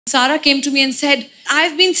Sara came to me and said,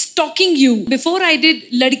 I've been stalking you. Before I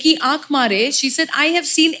did Ladki Aankh Mare, she said, I have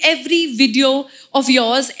seen every video of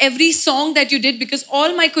yours, every song that you did, because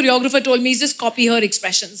all my choreographer told me is just copy her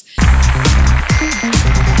expressions.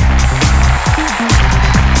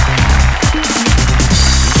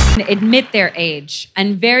 Admit their age,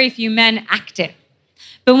 and very few men act it.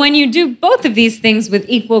 But when you do both of these things with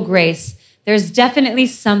equal grace, there's definitely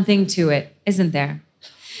something to it, isn't there?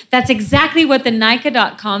 That's exactly what the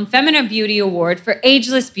Nykaa.com Femina Beauty Award for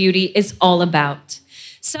Ageless Beauty is all about.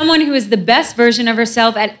 Someone who is the best version of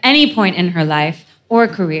herself at any point in her life or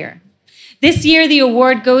career. This year, the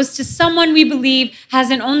award goes to someone we believe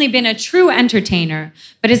hasn't only been a true entertainer,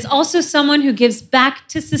 but is also someone who gives back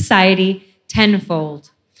to society tenfold.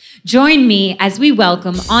 Join me as we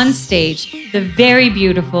welcome on stage the very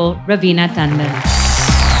beautiful Raveena Tandon.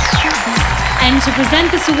 And to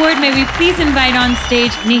present this award, may we please invite on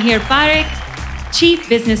stage Mihir Parekh, Chief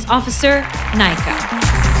Business Officer, Nykaa.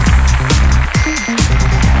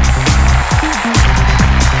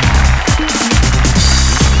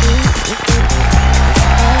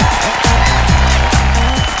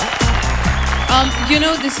 You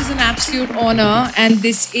know, this is an absolute honor, and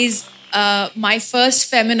this is my first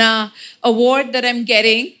Femina award that I'm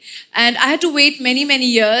getting. And I had to wait many, many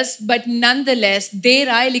years, but nonetheless, der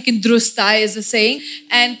aaye lekin durust aaye is the saying.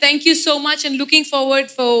 And thank you so much, and looking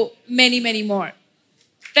forward for many, many more.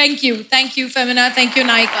 Thank you, Femina, thank you,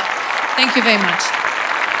 Nykaa. Thank you very much.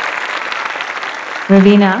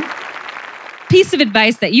 Raveena, piece of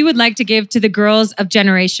advice that you would like to give to the girls of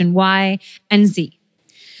Generation Y and Z.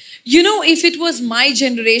 You know, if it was my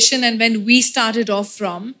generation and when we started off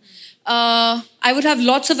from, I would have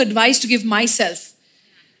lots of advice to give myself.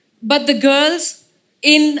 But the girls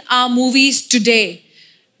in our movies today,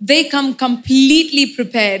 they come completely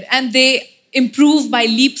prepared and they improve by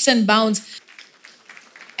leaps and bounds.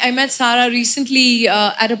 I met Sara recently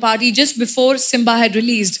at a party just before Simba had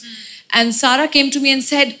released. And Sara came to me and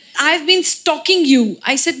said, I've been stalking you.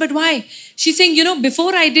 I said, but why? She's saying, you know,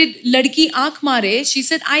 before I did Ladki Aankh Mare, she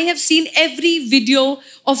said, I have seen every video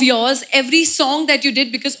of yours, every song that you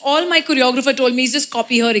did, because all my choreographer told me is just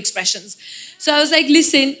copy her expressions. So I was like,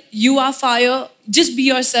 listen, you are fire. Just be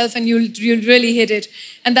yourself and you'll really hit it.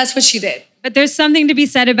 And that's what she did. But there's something to be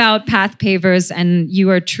said about path pavers, and you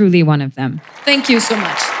are truly one of them. Thank you so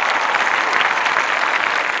much.